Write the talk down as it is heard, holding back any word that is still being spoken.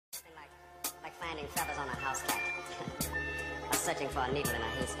Finding feathers on a house cat. I'm searching for a needle in a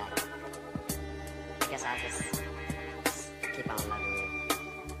haystack. I guess I'll just keep on loving you.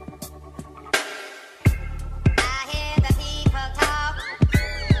 I hear the people talk,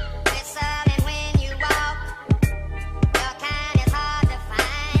 whistling when you walk. Your kind is hard to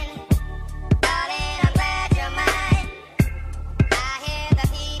find. Darling, I'm glad you're mine. I hear the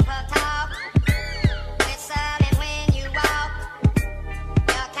people talk, whistling when you walk.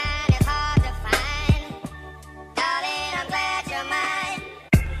 Your kind is hard to find. Darling, I'm glad you're mine.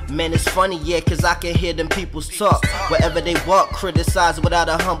 Man, it's funny, yeah, cause I can hear them people's talk. Wherever they walk, criticize without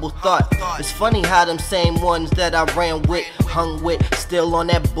a humble thought. It's funny how them same ones that I ran with, hung with, still on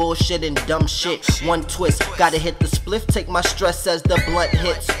that bullshit and dumb shit. One twist, gotta hit the spliff, take my stress as the blunt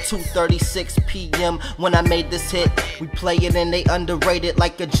hits. 2:36 p.m. when I made this hit. We play it and they underrated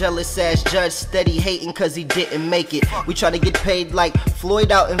like a jealous ass judge, steady hating cause he didn't make it. We try to get paid like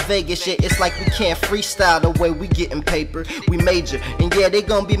Floyd out in Vegas, shit. It's like we can't freestyle the way we getting paper. We major, and yeah, they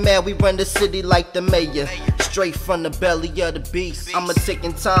gon' be mad we run the city like the mayor. Straight from the belly of the beast. I'm a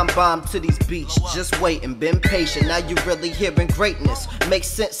ticking time bomb to these beats. Just waiting, been patient, now you really hearing greatness. Makes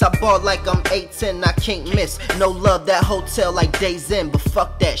sense, I ball like I'm 8'10", I can't miss. No love, that hotel like Days In, but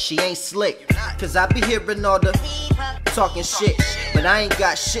fuck that, she ain't slick. Cause I be hearing all the talking shit, but I ain't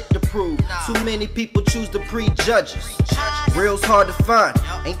got shit to prove. Too many people choose to prejudge us. Real's hard to find,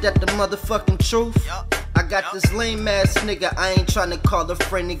 ain't that the motherfucking truth? I got this lame ass nigga, I ain't tryna call a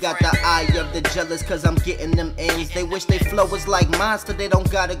friend. He got the eye of the jealous cause I'm getting them ends. They wish they flow was like mine so they don't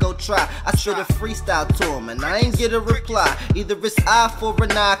gotta go try. I should've freestyle to him and I ain't get a reply. Either it's eye for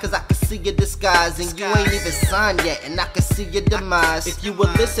an eye cause I can see your disguise, and you ain't even signed yet and I can see your demise. If you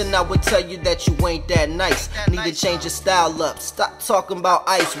would listen I would tell you that you ain't that nice. Need to change your style up, stop talking about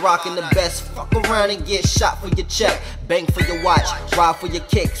ice. Rocking the best, fuck around and get shot for your check. Bang for your watch, ride for your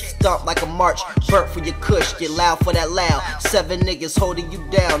kicks, stomp like a march, burp for your kush, get loud for that loud. 7 niggas holding you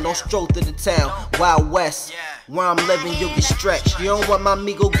down, don't stroll through the town. Wild West, where I'm living you'll get stretched. You don't want my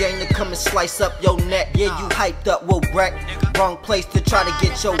Migo gang to come and slice up your neck. Yeah, you hyped up, well wreck. Wrong place to try to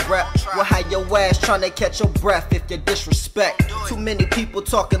get your rep. We'll have your ass trying to catch your breath if you disrespect. Too many people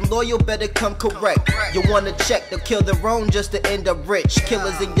talking loyal, better come correct. You wanna check, they'll kill their own just to end up rich.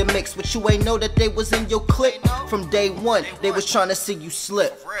 Killers in your mix, but you ain't know that they was in your clique. From day one, they was trying to see you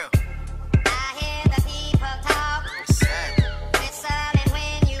slip.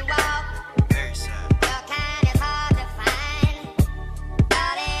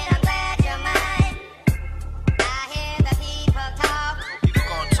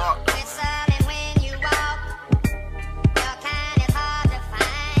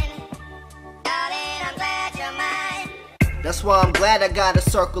 That's why I'm glad I got a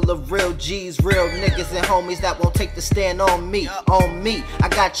circle of real G's, real niggas and homies that won't take the stand on me. On me, I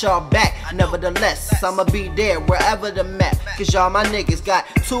got y'all back, nevertheless I'ma be there wherever the map. Cause y'all my niggas got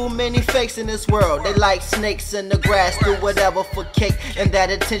too many fakes in this world. They like snakes in the grass, do whatever for cake, and that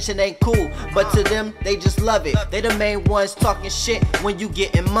attention ain't cool, but to them, they just love it. They the main ones talking shit when you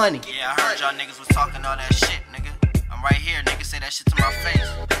getting money. Yeah, I heard y'all niggas was talking all that shit, nigga. I'm right here, niggas say that shit to my face.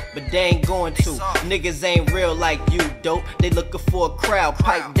 But they ain't going to. Niggas ain't real like you, dope. They looking for a crowd.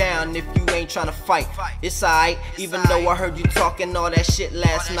 Pipe down if you ain't tryna fight. It's alright, even though I heard you talking all that shit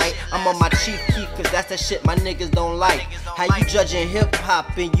last night. I'm on my chief keep cause that's the shit my niggas don't like. How you judging hip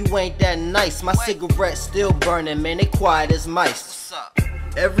hop and you ain't that nice? My cigarette still burning, man, they quiet as mice.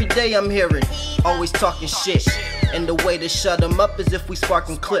 Every day I'm hearing, always talking shit. And the way to shut them up is if we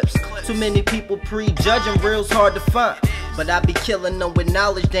sparking clips. Too many people prejudging, real's hard to find. But I be killing them with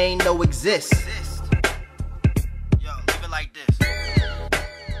knowledge they ain't know exists.